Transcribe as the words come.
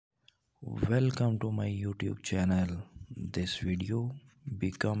Welcome to my YouTube channel. This video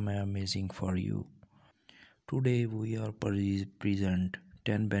become amazing for you. Today we are present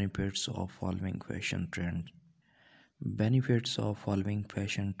 10 benefits of following fashion trend. Benefits of following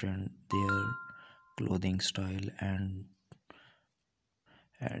fashion trend: their clothing style and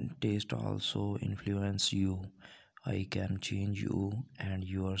taste also influence you. I can change you and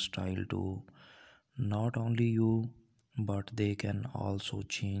your style too. Not only you, but they can also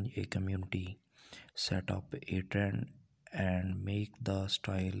change a community, set up a trend, and make the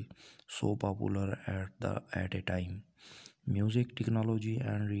style so popular at a time. Music, technology,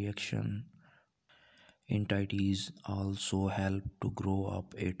 and reaction entities also help to grow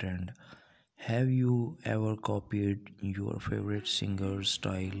up a trend. Have you ever copied your favorite singer's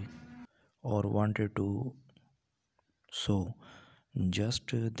style or wanted to? So, just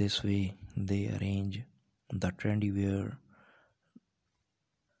this way, they arrange the trendy wear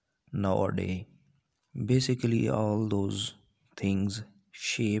nowadays. Basically, all those things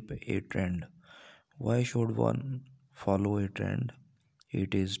shape a trend. Why should one follow a trend?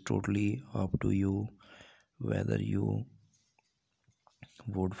 It is totally up to you whether you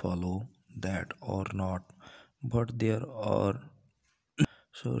would follow that or not. But there are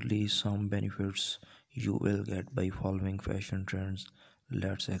surely some benefits you will get by following fashion trends.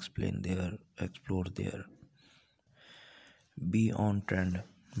 Let's explore there. Be on trend.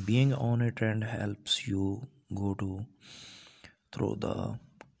 Being on a trend helps you go to through the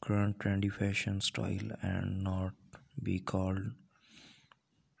current trendy fashion style and not be called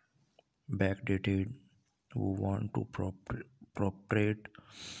backdated who want to portray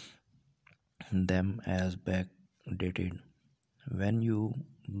them as backdated. When you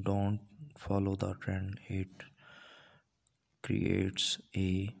don't follow the trend, it creates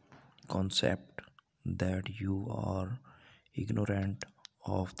a concept that you are ignorant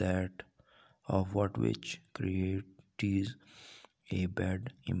of what which creates a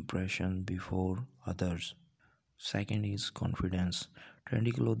bad impression before others. Second is confidence.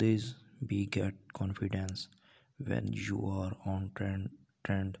 Trendy clothes beget confidence. When you are on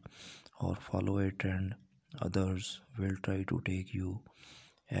trend or follow a trend, others will try to take you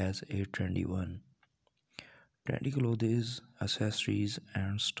as a trendy one. Trendy clothes, accessories,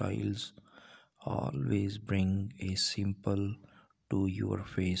 and styles always bring a simple to your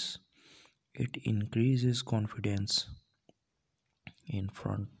face. It increases confidence in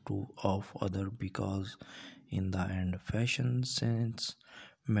front of other because in the end fashion sense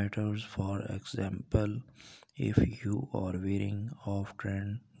matters. For example, if you are wearing off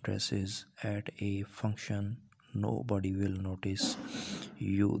trend dresses at a function, nobody will notice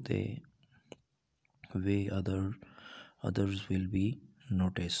you the way others will be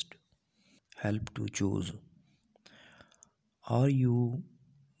noticed. Help to choose. Are you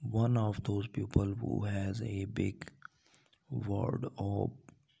one of those people who has a big wardrobe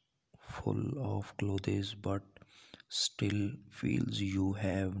full of clothes but still feels you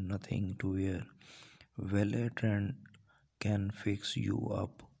have nothing to wear? Well, a trend can fix you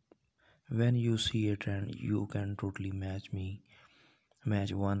up. When you see a trend, you can totally match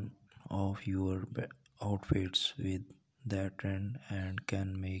one of your outfits with that trend and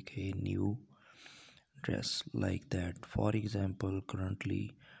can make a new dress like that. For example,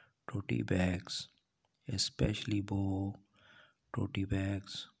 currently tote bags, especially boho tote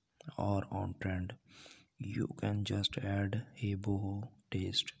bags, are on trend. You can just add a boho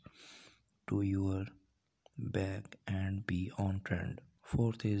taste to your bag and be on trend.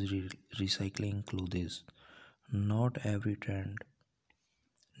 Fourth is recycling clothes. Not every trend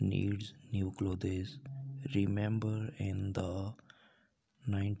needs new clothes. Remember in the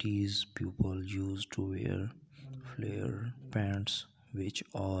 90s people used to wear flare pants which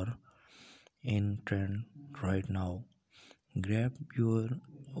are in trend right now. Grab your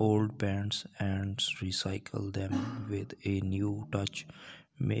old pants and recycle them with a new touch,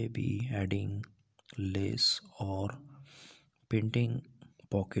 maybe adding lace or painting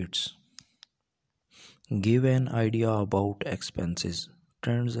pockets. Give an idea about expenses.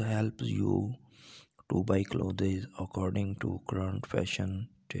 Trends help you to buy clothes according to current fashion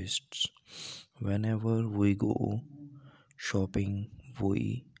tastes. Whenever we go shopping,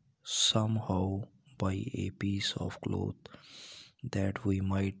 we somehow buy a piece of cloth that we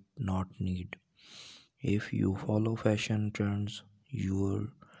might not need. If you follow fashion trends, you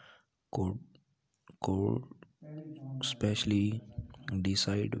could, could especially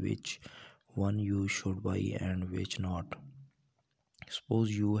decide which one you should buy and which not.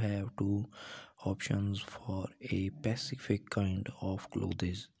 Suppose you have two options for a specific kind of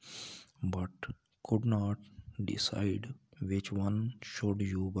clothes but could not decide which one should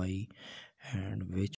you buy and which